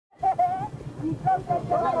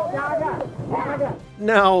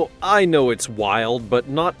Now, I know it's wild, but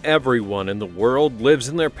not everyone in the world lives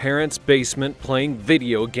in their parents' basement playing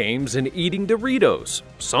video games and eating Doritos.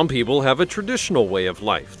 Some people have a traditional way of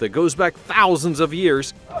life that goes back thousands of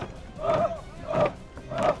years,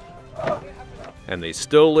 and they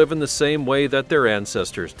still live in the same way that their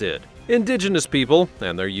ancestors did. Indigenous people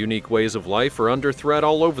and their unique ways of life are under threat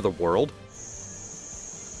all over the world.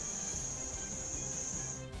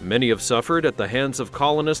 Many have suffered at the hands of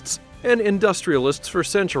colonists and industrialists for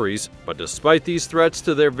centuries, but despite these threats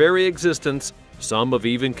to their very existence, some have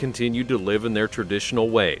even continued to live in their traditional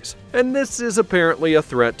ways. And this is apparently a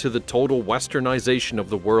threat to the total westernization of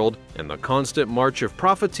the world and the constant march of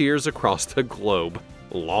profiteers across the globe.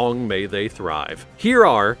 Long may they thrive. Here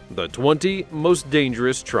are the 20 most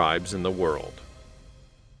dangerous tribes in the world.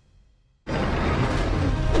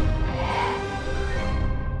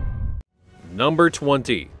 Number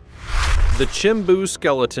 20. The Chimbu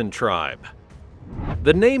Skeleton Tribe.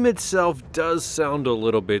 The name itself does sound a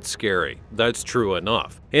little bit scary. That's true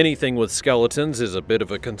enough. Anything with skeletons is a bit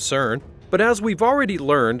of a concern. But as we've already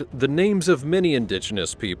learned, the names of many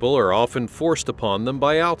indigenous people are often forced upon them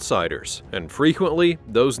by outsiders, and frequently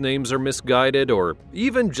those names are misguided or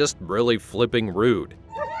even just really flipping rude.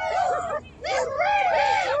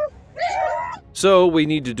 So we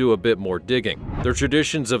need to do a bit more digging. The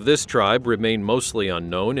traditions of this tribe remain mostly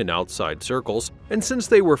unknown in outside circles, and since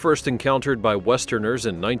they were first encountered by Westerners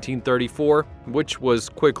in 1934, which was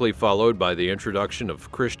quickly followed by the introduction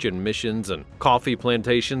of Christian missions and coffee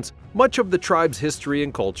plantations, much of the tribe's history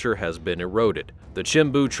and culture has been eroded. The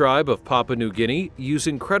Chimbu tribe of Papua New Guinea use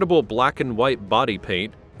incredible black and white body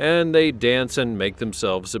paint, and they dance and make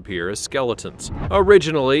themselves appear as skeletons.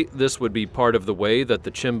 Originally, this would be part of the way that the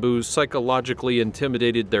Chimbus psychologically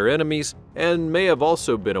intimidated their enemies, and may have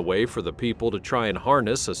also been a way for the people to try and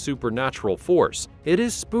harness a supernatural force. It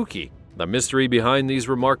is spooky. The mystery behind these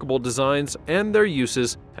remarkable designs and their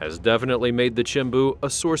uses has definitely made the Chimbu a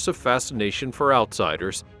source of fascination for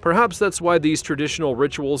outsiders. Perhaps that's why these traditional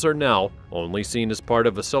rituals are now only seen as part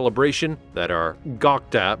of a celebration that are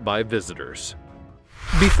gawked at by visitors.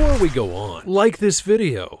 Before we go on, like this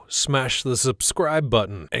video, smash the subscribe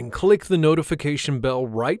button, and click the notification bell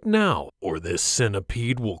right now, or this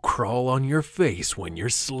centipede will crawl on your face when you're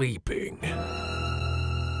sleeping.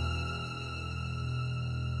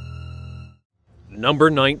 Number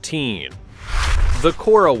 19. The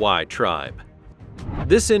Korowai tribe.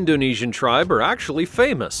 This Indonesian tribe are actually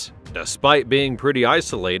famous. Despite being pretty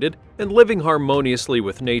isolated and living harmoniously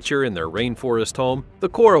with nature in their rainforest home, the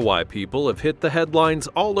Korowai people have hit the headlines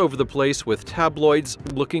all over the place with tabloids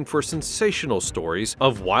looking for sensational stories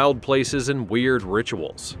of wild places and weird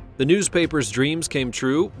rituals. The newspaper's dreams came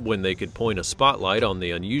true when they could point a spotlight on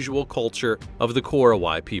the unusual culture of the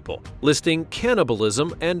Korowai people, listing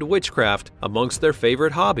cannibalism and witchcraft amongst their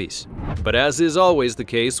favorite hobbies. But as is always the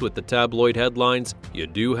case with the tabloid headlines, you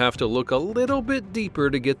do have to look a little bit deeper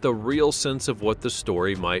to get the real sense of what the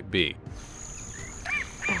story might be.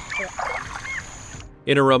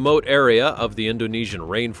 In a remote area of the Indonesian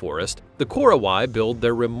rainforest, the Korowai build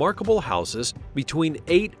their remarkable houses between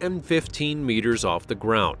 8 and 15 meters off the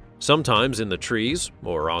ground, sometimes in the trees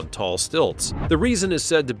or on tall stilts. The reason is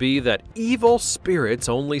said to be that evil spirits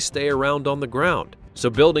only stay around on the ground, so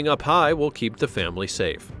building up high will keep the family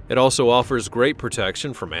safe. It also offers great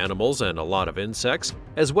protection from animals and a lot of insects,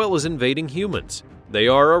 as well as invading humans. They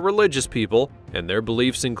are a religious people, and their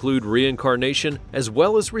beliefs include reincarnation as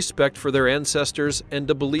well as respect for their ancestors and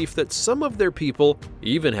a belief that some of their people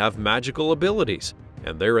even have magical abilities,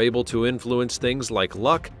 and they're able to influence things like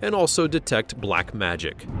luck and also detect black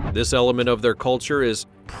magic. This element of their culture is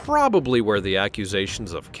probably where the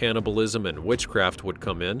accusations of cannibalism and witchcraft would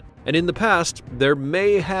come in, and in the past, there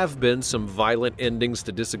may have been some violent endings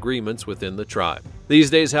to disagreements within the tribe. These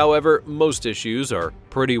days, however, most issues are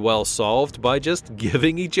pretty well solved by just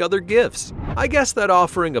giving each other gifts. I guess that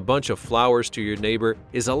offering a bunch of flowers to your neighbor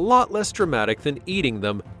is a lot less dramatic than eating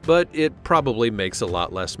them, but it probably makes a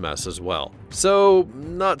lot less mess as well. So,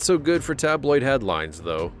 not so good for tabloid headlines,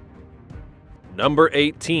 though. Number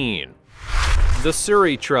 18. The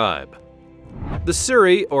Suri tribe. The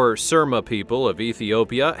Suri, or Surma people of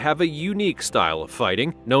Ethiopia, have a unique style of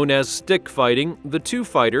fighting. Known as stick fighting, the two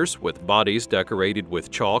fighters, with bodies decorated with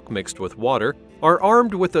chalk mixed with water, are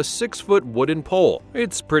armed with a 6-foot wooden pole.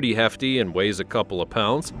 It's pretty hefty and weighs a couple of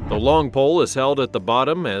pounds. The long pole is held at the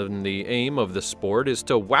bottom, and the aim of the sport is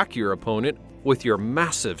to whack your opponent with your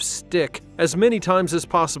massive stick as many times as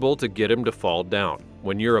possible to get him to fall down.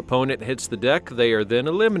 When your opponent hits the deck, they are then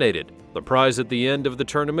eliminated. The prize at the end of the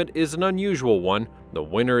tournament is an unusual one. The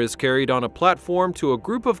winner is carried on a platform to a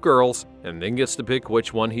group of girls and then gets to pick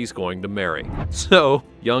which one he's going to marry. So,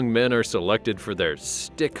 young men are selected for their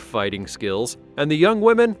stick fighting skills, and the young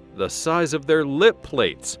women, the size of their lip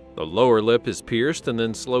plates. The lower lip is pierced and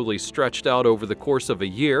then slowly stretched out over the course of a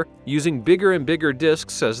year, using bigger and bigger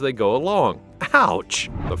discs as they go along. Ouch!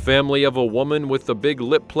 The family of a woman with the big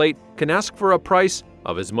lip plate can ask for a price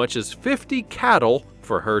of as much as 50 cattle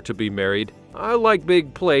for her to be married. I like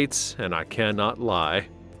big plates, and I cannot lie.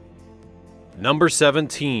 Number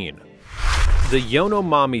 17. The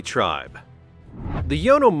Yanomami tribe. The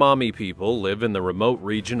Yanomami people live in the remote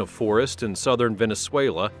region of forest in southern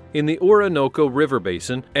Venezuela, in the Orinoco River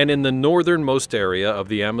Basin, and in the northernmost area of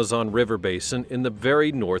the Amazon River Basin in the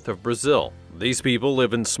very north of Brazil. These people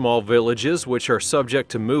live in small villages which are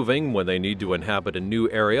subject to moving when they need to inhabit a new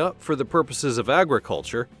area for the purposes of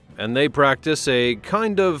agriculture, and they practice a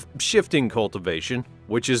kind of shifting cultivation,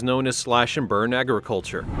 which is known as slash-and-burn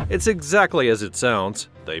agriculture. It's exactly as it sounds.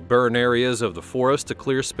 They burn areas of the forest to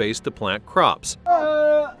clear space to plant crops.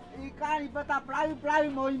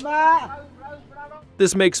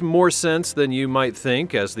 This makes more sense than you might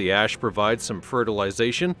think, as the ash provides some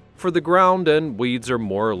fertilization for the ground and weeds are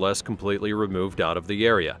more or less completely removed out of the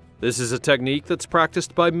area. This is a technique that's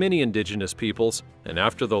practiced by many indigenous peoples, and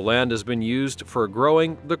after the land has been used for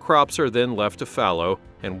growing, the crops are then left to fallow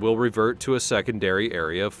and will revert to a secondary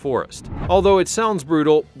area of forest. Although it sounds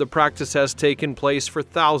brutal, the practice has taken place for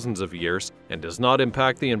thousands of years and does not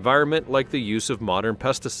impact the environment like the use of modern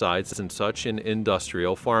pesticides and such in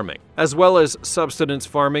industrial farming. As well as subsistence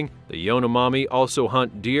farming, the Yanomami also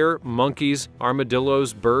hunt deer, monkeys,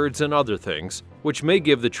 armadillos, birds, and other things. Which may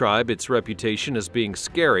give the tribe its reputation as being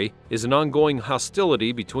scary, is an ongoing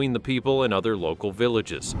hostility between the people and other local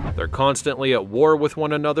villages. They're constantly at war with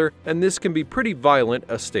one another, and this can be pretty violent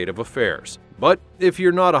a state of affairs. But if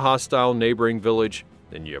you're not a hostile neighboring village,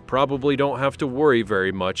 then you probably don't have to worry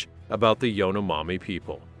very much about the Yanomami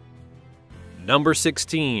people. Number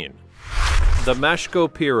 16. The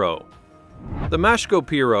Mashco-Piro. The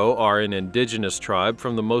Mashco-Piro are an indigenous tribe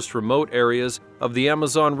from the most remote areas of the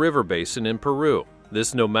Amazon River Basin in Peru.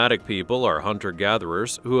 This nomadic people are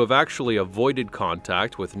hunter-gatherers who have actually avoided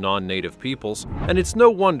contact with non-native peoples, and it's no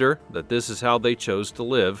wonder that this is how they chose to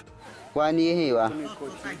live,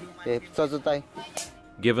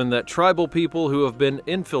 given that tribal people who have been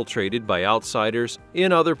infiltrated by outsiders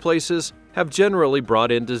in other places have generally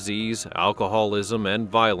brought in disease, alcoholism, and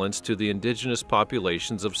violence to the indigenous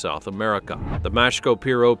populations of South America. The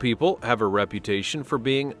Mashco-Piro people have a reputation for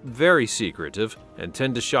being very secretive and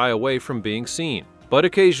tend to shy away from being seen. But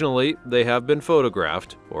occasionally, they have been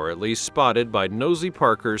photographed, or at least spotted by nosy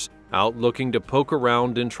parkers out looking to poke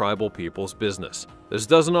around in tribal people's business. This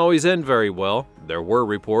doesn't always end very well. There were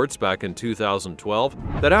reports back in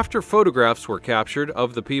 2012 that after photographs were captured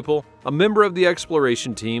of the people, a member of the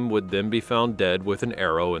exploration team would then be found dead with an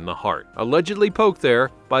arrow in the heart, allegedly poked there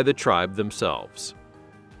by the tribe themselves.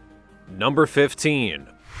 Number 15.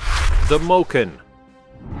 The Moken.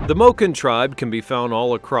 The Moken tribe can be found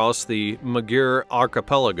all across the Magyar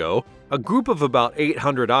archipelago, a group of about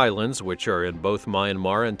 800 islands which are in both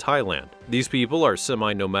Myanmar and Thailand. These people are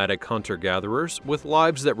semi-nomadic hunter-gatherers with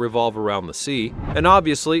lives that revolve around the sea, and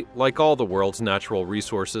obviously, like all the world's natural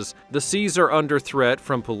resources, the seas are under threat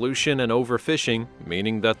from pollution and overfishing,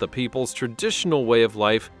 meaning that the people's traditional way of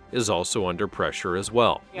life is also under pressure as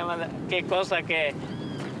well.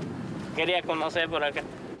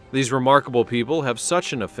 These remarkable people have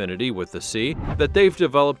such an affinity with the sea that they've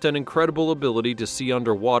developed an incredible ability to see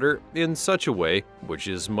underwater in such a way which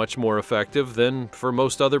is much more effective than for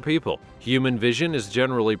most other people. Human vision is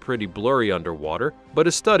generally pretty blurry underwater, but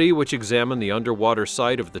a study which examined the underwater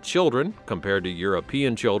sight of the children compared to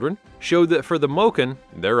European children showed that for the Moken,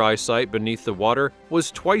 their eyesight beneath the water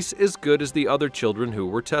was twice as good as the other children who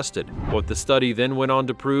were tested. What the study then went on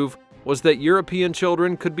to prove was that European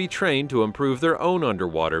children could be trained to improve their own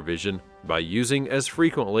underwater vision by using as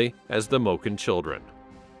frequently as the Moken children.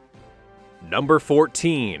 Number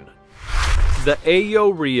 14. The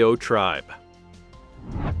Ayo Rio tribe.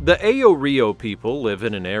 The Ayo Rio people live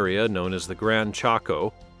in an area known as the Gran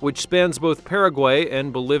Chaco, which spans both Paraguay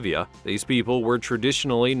and Bolivia. These people were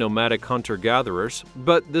traditionally nomadic hunter-gatherers,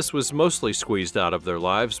 but this was mostly squeezed out of their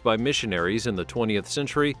lives by missionaries in the 20th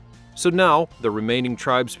century. So now, the remaining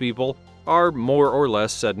tribespeople are more or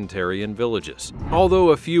less sedentary in villages. Although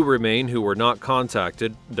a few remain who were not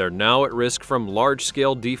contacted, they're now at risk from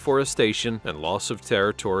large-scale deforestation and loss of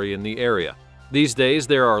territory in the area. These days,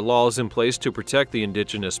 there are laws in place to protect the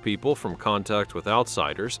indigenous people from contact with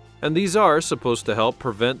outsiders, and these are supposed to help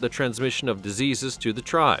prevent the transmission of diseases to the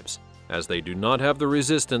tribes. as they do not have the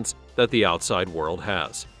resistance that the outside world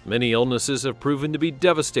has. Many illnesses have proven to be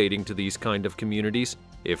devastating to these kind of communities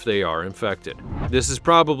if they are infected. This is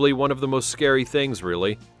probably one of the most scary things,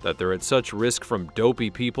 really, that they're at such risk from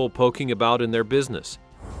dopey people poking about in their business.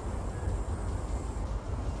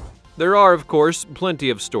 There are, of course, plenty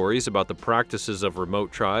of stories about the practices of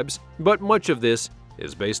remote tribes, but much of this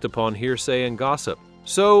is based upon hearsay and gossip.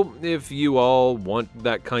 So, if you all want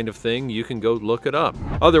that kind of thing, you can go look it up.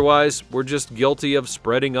 Otherwise, we're just guilty of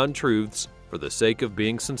spreading untruths for the sake of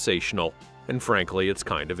being sensational, and frankly, it's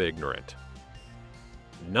kind of ignorant.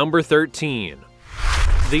 Number 13.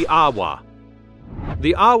 The Awa.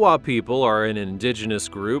 The Awa people are an indigenous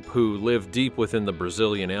group who live deep within the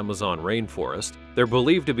Brazilian Amazon rainforest. They're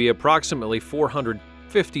believed to be approximately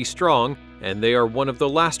 450 strong, and they are one of the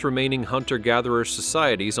last remaining hunter-gatherer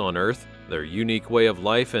societies on Earth. Their unique way of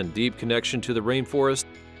life and deep connection to the rainforest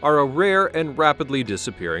are a rare and rapidly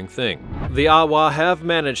disappearing thing. The Awa have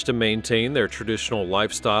managed to maintain their traditional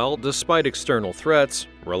lifestyle despite external threats.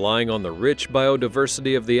 Relying on the rich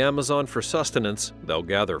biodiversity of the Amazon for sustenance, they'll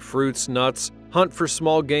gather fruits, nuts, hunt for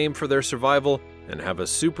small game for their survival, and have a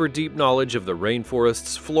super deep knowledge of the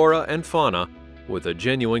rainforest's flora and fauna, with a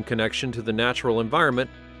genuine connection to the natural environment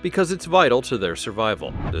because it's vital to their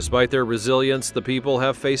survival. Despite their resilience, the people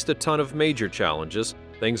have faced a ton of major challenges.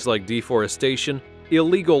 Things like deforestation,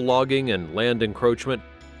 illegal logging, and land encroachment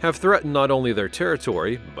have threatened not only their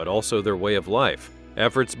territory, but also their way of life.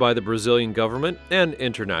 Efforts by the Brazilian government and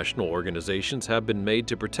international organizations have been made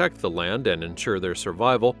to protect the land and ensure their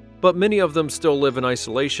survival, but many of them still live in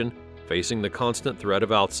isolation, facing the constant threat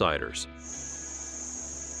of outsiders.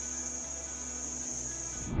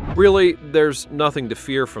 Really, there's nothing to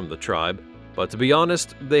fear from the tribe, but to be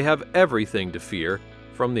honest, they have everything to fear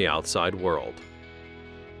from the outside world.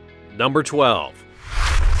 Number 12.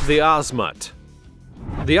 The Asmat.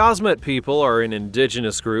 The Asmat people are an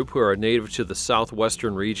indigenous group who are native to the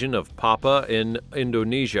southwestern region of Papua in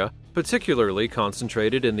Indonesia, particularly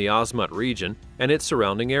concentrated in the Asmat region and its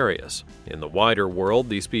surrounding areas. In the wider world,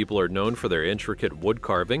 these people are known for their intricate wood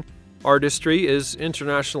carving. Artistry is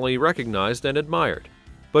internationally recognized and admired.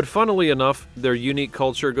 But funnily enough, their unique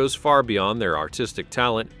culture goes far beyond their artistic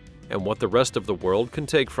talent and what the rest of the world can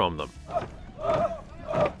take from them.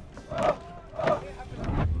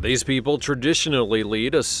 These people traditionally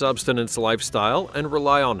lead a subsistence lifestyle and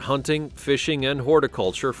rely on hunting, fishing, and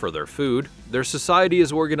horticulture for their food. Their society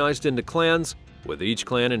is organized into clans, with each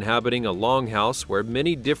clan inhabiting a longhouse where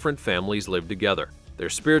many different families live together. Their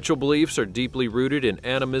spiritual beliefs are deeply rooted in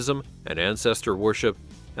animism and ancestor worship,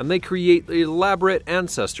 and they create elaborate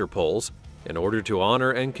ancestor poles in order to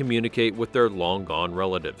honor and communicate with their long-gone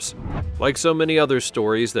relatives. Like so many other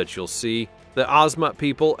stories that you'll see, the Asmat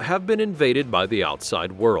people have been invaded by the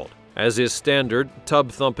outside world. As is standard,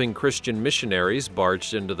 tub-thumping Christian missionaries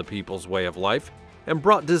barged into the people's way of life and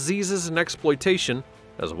brought diseases and exploitation,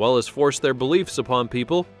 as well as forced their beliefs upon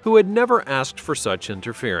people who had never asked for such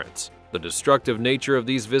interference. The destructive nature of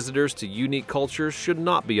these visitors to unique cultures should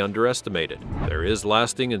not be underestimated. There is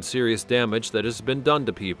lasting and serious damage that has been done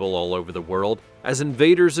to people all over the world as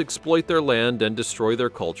invaders exploit their land and destroy their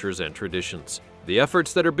cultures and traditions. The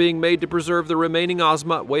efforts that are being made to preserve the remaining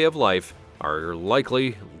Asmat way of life are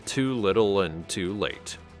likely too little and too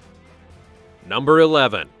late. Number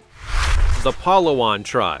 11. The Palawan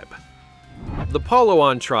tribe. The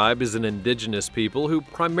Palawan tribe is an indigenous people who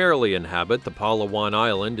primarily inhabit the Palawan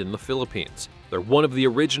Island in the Philippines. They're one of the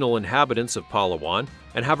original inhabitants of Palawan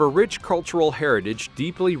and have a rich cultural heritage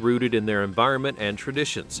deeply rooted in their environment and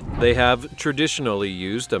traditions. They have traditionally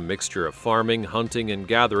used a mixture of farming, hunting, and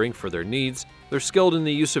gathering for their needs. They're skilled in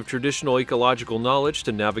the use of traditional ecological knowledge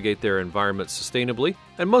to navigate their environment sustainably,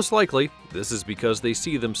 and most likely, this is because they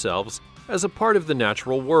see themselves as a part of the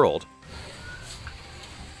natural world,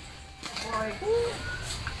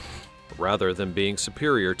 rather than being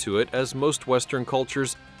superior to it as most Western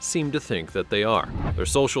cultures seem to think that they are. Their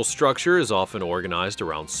social structure is often organized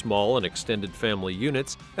around small and extended family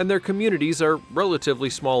units, and their communities are relatively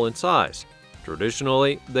small in size.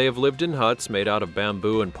 Traditionally, they have lived in huts made out of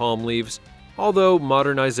bamboo and palm leaves, although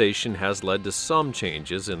modernization has led to some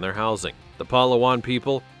changes in their housing. The Palawan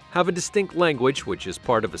people have a distinct language which is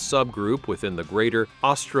part of a subgroup within the greater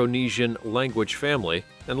Austronesian language family,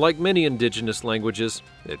 and like many indigenous languages,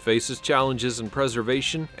 it faces challenges in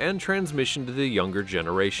preservation and transmission to the younger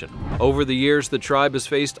generation. Over the years, the tribe has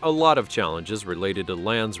faced a lot of challenges related to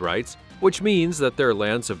lands rights, which means that their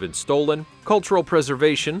lands have been stolen, cultural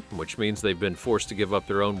preservation, which means they've been forced to give up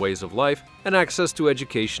their own ways of life, and access to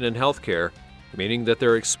education and healthcare, meaning that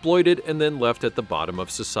they're exploited and then left at the bottom of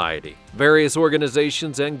society. Various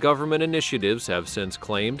organizations and government initiatives have since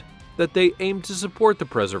claimed that they aim to support the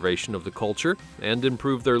preservation of the culture and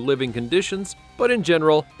improve their living conditions, but in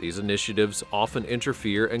general, these initiatives often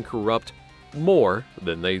interfere and corrupt more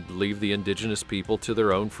than they leave the indigenous people to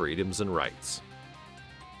their own freedoms and rights.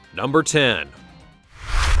 Number 10.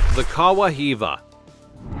 The Kawahiva.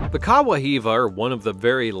 The Kawahiva are one of the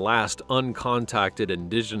very last uncontacted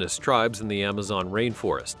indigenous tribes in the Amazon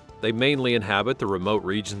rainforest. They mainly inhabit the remote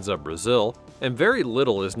regions of Brazil, and very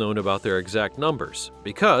little is known about their exact numbers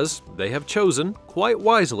because they have chosen, quite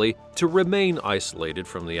wisely, to remain isolated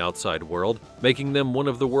from the outside world, making them one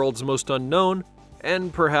of the world's most unknown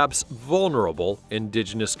and perhaps vulnerable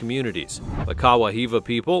indigenous communities. The Kawahiva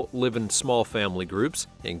people live in small family groups,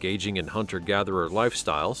 engaging in hunter-gatherer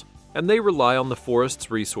lifestyles, and they rely on the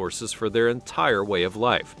forest's resources for their entire way of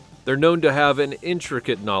life. They're known to have an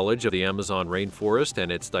intricate knowledge of the Amazon rainforest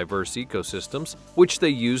and its diverse ecosystems, which they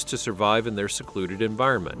use to survive in their secluded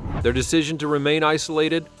environment. Their decision to remain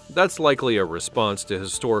isolated, that's likely a response to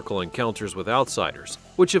historical encounters with outsiders,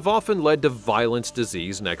 which have often led to violence,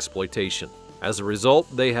 disease, and exploitation. As a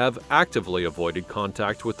result, they have actively avoided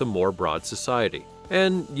contact with the more broad society.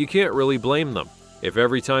 And you can't really blame them. If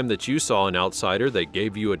every time that you saw an outsider they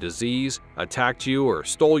gave you a disease, attacked you, or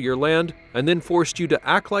stole your land, and then forced you to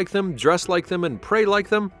act like them, dress like them, and pray like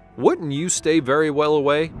them, wouldn't you stay very well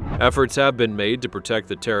away? Efforts have been made to protect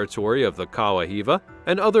the territory of the Kawahiva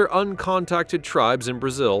and other uncontacted tribes in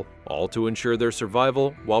Brazil, all to ensure their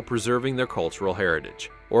survival while preserving their cultural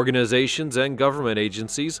heritage. Organizations and government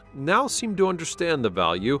agencies now seem to understand the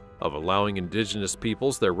value of allowing indigenous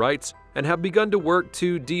peoples their rights and have begun to work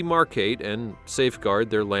to demarcate and safeguard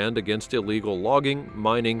their land against illegal logging,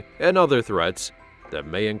 mining, and other threats that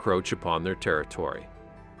may encroach upon their territory.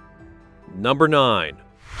 Number 9.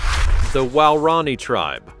 The Waorani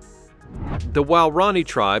Tribe. The Waorani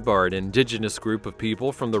tribe are an indigenous group of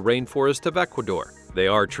people from the rainforest of Ecuador. They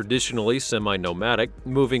are traditionally semi-nomadic,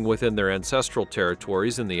 moving within their ancestral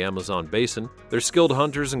territories in the Amazon basin. They're skilled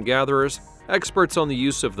hunters and gatherers, experts on the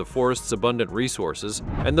use of the forest's abundant resources,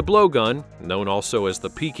 and the blowgun, known also as the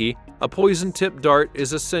piki, a poison-tipped dart,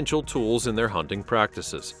 is essential tools in their hunting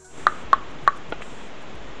practices.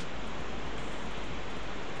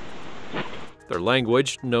 Their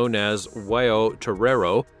language, known as Wao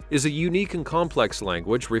Torero, is a unique and complex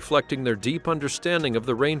language reflecting their deep understanding of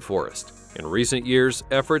the rainforest. In recent years,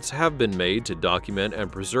 efforts have been made to document and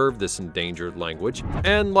preserve this endangered language,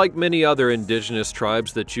 and like many other indigenous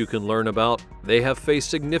tribes that you can learn about, they have faced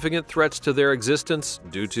significant threats to their existence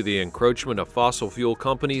due to the encroachment of fossil fuel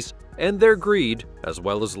companies and their greed, as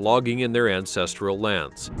well as logging in their ancestral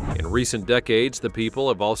lands. In recent decades, the people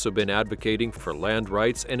have also been advocating for land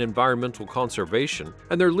rights and environmental conservation,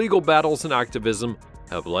 and their legal battles and activism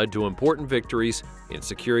have led to important victories in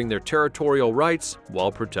securing their territorial rights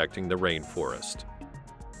while protecting the rainforest.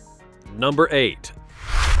 Number 8.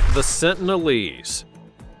 The Sentinelese.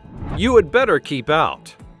 You had better keep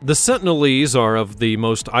out. The Sentinelese are of the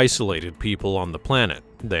most isolated people on the planet.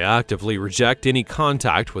 They actively reject any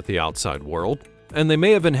contact with the outside world, and they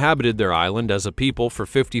may have inhabited their island as a people for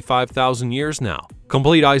 55,000 years now.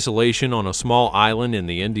 Complete isolation on a small island in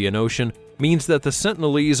the Indian Ocean means that the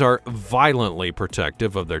Sentinelese are violently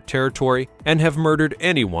protective of their territory and have murdered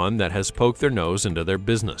anyone that has poked their nose into their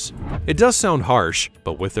business. It does sound harsh,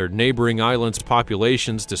 but with their neighboring islands'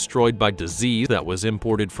 populations destroyed by disease that was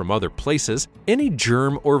imported from other places, any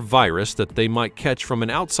germ or virus that they might catch from an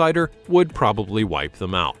outsider would probably wipe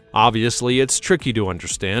them out. Obviously, it's tricky to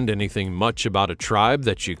understand anything much about a tribe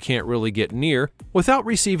that you can't really get near without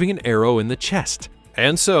receiving an arrow in the chest.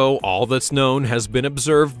 And so, all that's known has been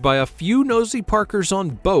observed by a few nosy parkers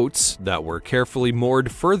on boats that were carefully moored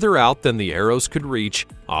further out than the arrows could reach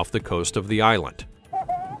off the coast of the island.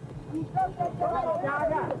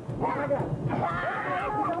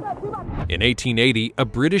 In 1880, a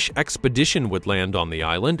British expedition would land on the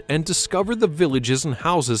island and discover the villages and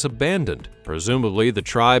houses abandoned. Presumably, the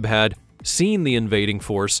tribe had seen the invading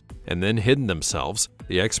force and then hidden themselves.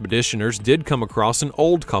 The expeditioners did come across an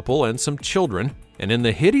old couple and some children, and in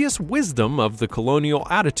the hideous wisdom of the colonial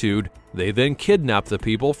attitude, they then kidnapped the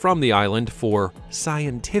people from the island for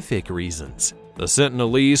scientific reasons. The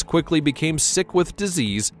Sentinelese quickly became sick with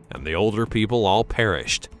disease, and the older people all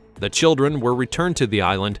perished. The children were returned to the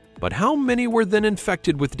island, but how many were then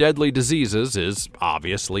infected with deadly diseases is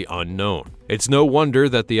obviously unknown. It's no wonder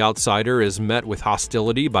that the outsider is met with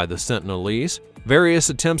hostility by the Sentinelese. Various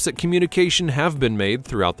attempts at communication have been made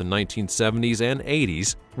throughout the 1970s and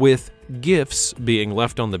 80s, with gifts being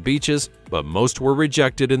left on the beaches, but most were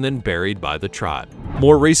rejected and then buried by the tribe.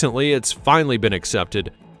 More recently, it's finally been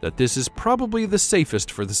accepted that this is probably the safest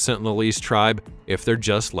for the Sentinelese tribe if they're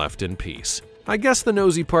just left in peace. I guess the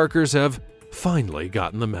nosy Parkers have finally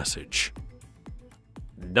gotten the message.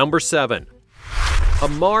 Number 7.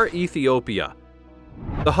 Hamar, Ethiopia.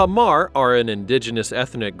 The Hamar are an indigenous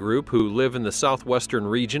ethnic group who live in the southwestern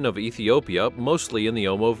region of Ethiopia, mostly in the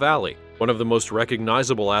Omo Valley. One of the most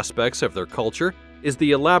recognizable aspects of their culture is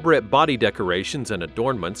the elaborate body decorations and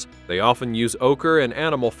adornments. They often use ochre and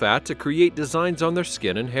animal fat to create designs on their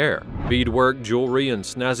skin and hair. Beadwork, jewelry, and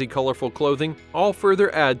snazzy colorful clothing all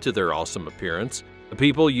further add to their awesome appearance. The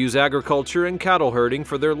people use agriculture and cattle herding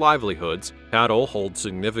for their livelihoods. Cattle hold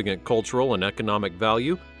significant cultural and economic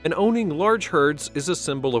value, and owning large herds is a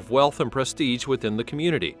symbol of wealth and prestige within the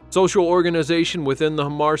community. Social organization within the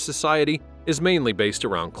Hamar society is mainly based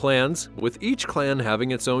around clans, with each clan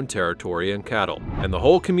having its own territory and cattle. And the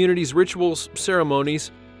whole community's rituals, ceremonies,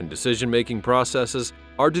 and decision-making processes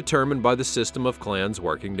are determined by the system of clans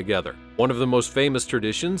working together. One of the most famous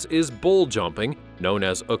traditions is bull jumping, known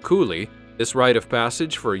as akuli. This rite of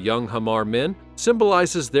passage for young Hamar men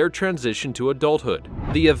symbolizes their transition to adulthood.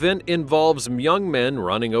 The event involves young men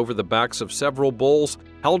running over the backs of several bulls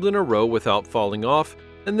held in a row without falling off,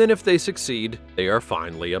 and then if they succeed, they are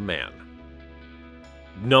finally a man.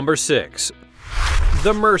 Number 6.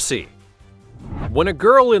 The Mercy. When a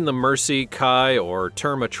girl in the Mercy, Kai, or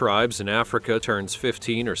Terma tribes in Africa turns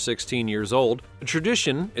 15 or 16 years old, the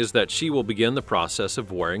tradition is that she will begin the process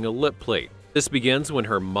of wearing a lip plate. This begins when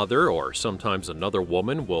her mother, or sometimes another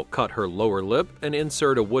woman, will cut her lower lip and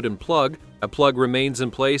insert a wooden plug. A plug remains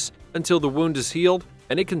in place until the wound is healed,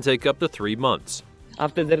 and it can take up to 3 months.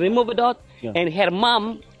 After they remove it out, and her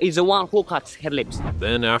mom is the one who cuts her lips.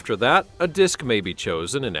 Then after that, a disc may be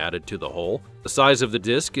chosen and added to the hole. The size of the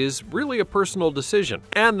disc is really a personal decision,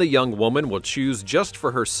 and the young woman will choose just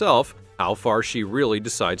for herself how far she really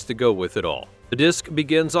decides to go with it all. The disc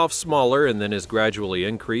begins off smaller and then is gradually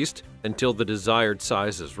increased until the desired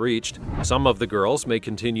size is reached. Some of the girls may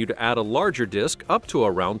continue to add a larger disc up to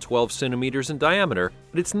around 12 centimeters in diameter,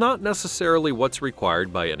 but it's not necessarily what's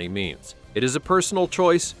required by any means. It is a personal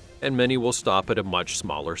choice, and many will stop at a much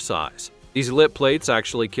smaller size. These lip plates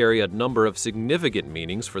actually carry a number of significant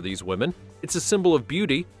meanings for these women. It's a symbol of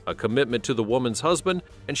beauty, a commitment to the woman's husband,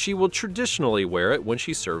 and she will traditionally wear it when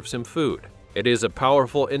she serves him food. It is a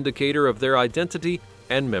powerful indicator of their identity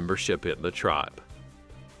and membership in the tribe.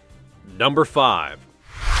 Number 5.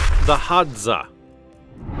 The Hadza.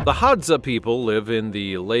 The Hadza people live in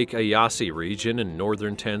the Lake Eyasi region in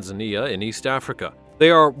northern Tanzania in East Africa. They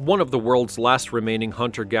are one of the world's last remaining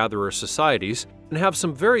hunter-gatherer societies and have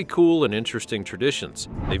some very cool and interesting traditions.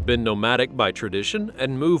 They've been nomadic by tradition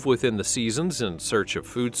and move within the seasons in search of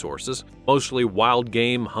food sources, mostly wild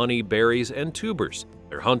game, honey, berries, and tubers.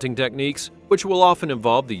 Their hunting techniques, which will often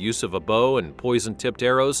involve the use of a bow and poison-tipped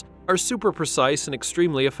arrows, are super precise and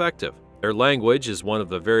extremely effective. Their language is one of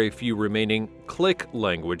the very few remaining click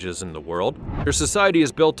languages in the world. Their society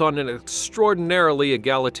is built on an extraordinarily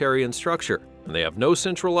egalitarian structure, and they have no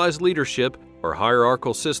centralized leadership or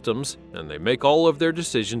hierarchical systems, and they make all of their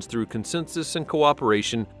decisions through consensus and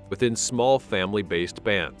cooperation within small family-based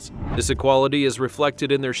bands. This equality is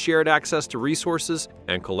reflected in their shared access to resources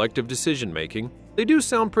and collective decision-making. They do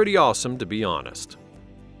sound pretty awesome, to be honest.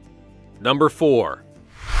 Number 4.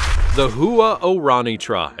 The Hua Orani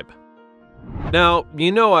tribe. Now,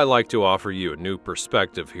 you know I like to offer you a new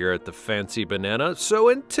perspective here at the Fancy Banana, so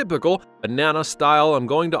in typical banana style, I'm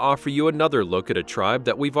going to offer you another look at a tribe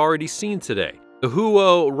that we've already seen today. The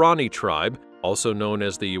Hua Orani tribe, also known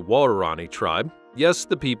as the Waorani tribe. Yes,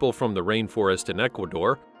 the people from the rainforest in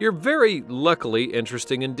Ecuador. You're very luckily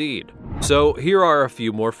interesting indeed. So here are a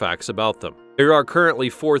few more facts about them. There are currently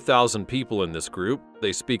 4,000 people in this group.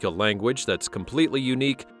 They speak a language that's completely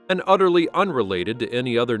unique and utterly unrelated to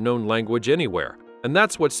any other known language anywhere. And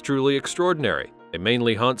that's what's truly extraordinary. They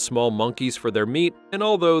mainly hunt small monkeys for their meat, and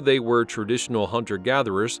although they were traditional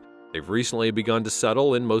hunter-gatherers, they've recently begun to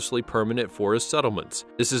settle in mostly permanent forest settlements.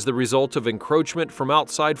 This is the result of encroachment from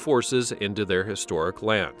outside forces into their historic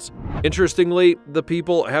lands. Interestingly, the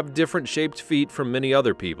people have different shaped feet from many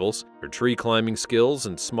other peoples. Their tree climbing skills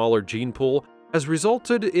and smaller gene pool has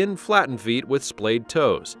resulted in flattened feet with splayed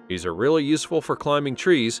toes. These are really useful for climbing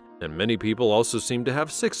trees, and many people also seem to have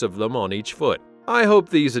 6 of them on each foot. I hope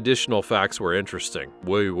these additional facts were interesting.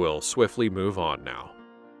 We will swiftly move on now.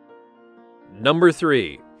 Number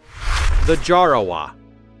 3. The Jarawa.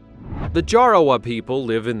 The Jarawa people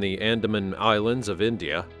live in the Andaman Islands of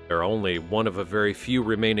India. They're only one of a very few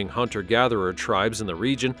remaining hunter-gatherer tribes in the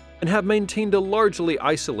region and have maintained a largely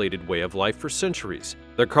isolated way of life for centuries.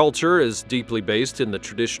 Their culture is deeply based in the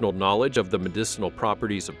traditional knowledge of the medicinal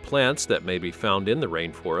properties of plants that may be found in the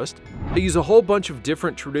rainforest. They use a whole bunch of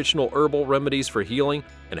different traditional herbal remedies for healing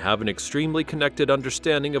and have an extremely connected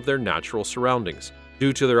understanding of their natural surroundings.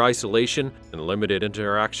 Due to their isolation and limited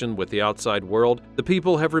interaction with the outside world, the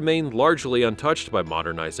people have remained largely untouched by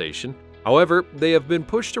modernization. However, they have been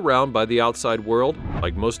pushed around by the outside world.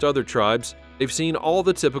 Like most other tribes, they've seen all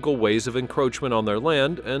the typical ways of encroachment on their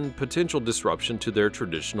land and potential disruption to their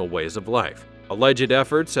traditional ways of life. Alleged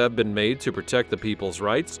efforts have been made to protect the people's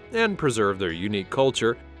rights and preserve their unique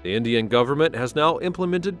culture. The Indian government has now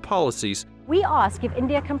implemented policies. We ask if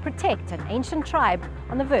India can protect an ancient tribe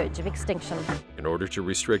on the verge of extinction, In order to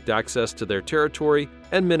restrict access to their territory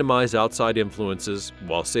and minimize outside influences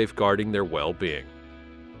while safeguarding their well-being.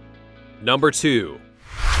 Number 2.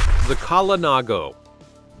 The Kalinago.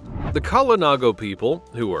 The Kalinago people,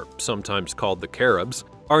 who are sometimes called the Caribs,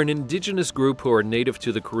 are an indigenous group who are native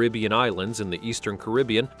to the Caribbean islands in the Eastern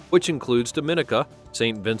Caribbean, which includes Dominica,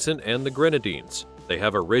 St. Vincent, and the Grenadines. They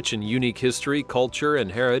have a rich and unique history, culture,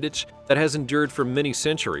 and heritage that has endured for many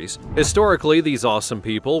centuries. Historically, these awesome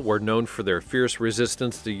people were known for their fierce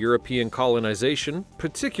resistance to European colonization,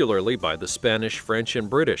 particularly by the Spanish, French, and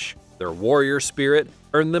British. Their warrior spirit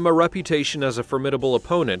earned them a reputation as a formidable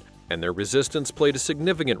opponent, and their resistance played a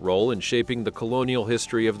significant role in shaping the colonial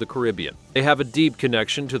history of the Caribbean. They have a deep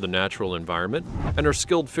connection to the natural environment and are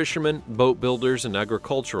skilled fishermen, boat builders, and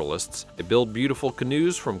agriculturalists. They build beautiful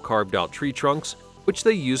canoes from carved-out tree trunks, which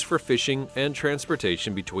they use for fishing and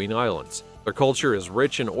transportation between islands. Their culture is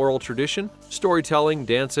rich in oral tradition, storytelling,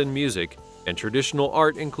 dance, and music, and traditional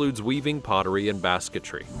art includes weaving, pottery, and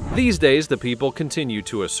basketry. These days, the people continue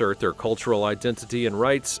to assert their cultural identity and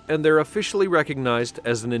rights, and they're officially recognized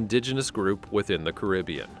as an indigenous group within the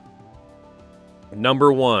Caribbean.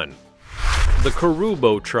 Number 1. The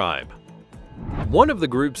Corubo tribe. One of the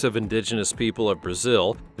groups of indigenous people of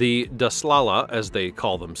Brazil, the Daslala as they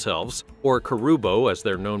call themselves, or Corubo as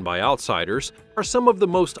they're known by outsiders, are some of the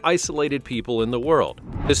most isolated people in the world.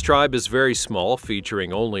 This tribe is very small,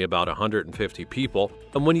 featuring only about 150 people,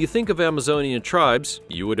 and when you think of Amazonian tribes,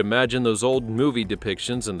 you would imagine those old movie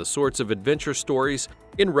depictions and the sorts of adventure stories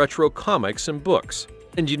in retro comics and books.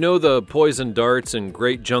 And you know the poison darts and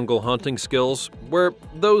great jungle hunting skills, where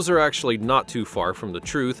those are actually not too far from the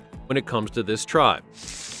truth when it comes to this tribe.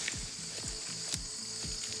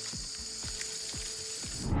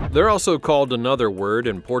 They're also called another word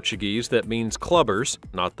in Portuguese that means clubbers,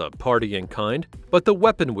 not the partying kind, but the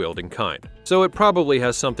weapon-wielding kind, so it probably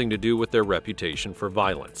has something to do with their reputation for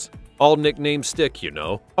violence. All nicknames stick, you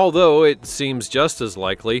know, although it seems just as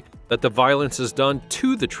likely that the violence is done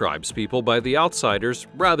to the tribespeople by the outsiders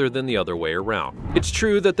rather than the other way around. It's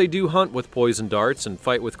true that they do hunt with poison darts and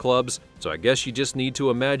fight with clubs, so I guess you just need to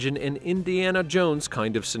imagine an Indiana Jones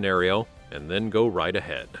kind of scenario and then go right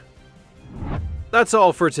ahead. That's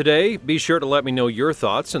all for today. Be sure to let me know your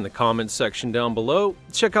thoughts in the comments section down below.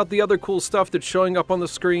 Check out the other cool stuff that's showing up on the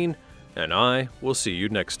screen, and I will see you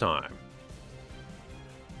next time.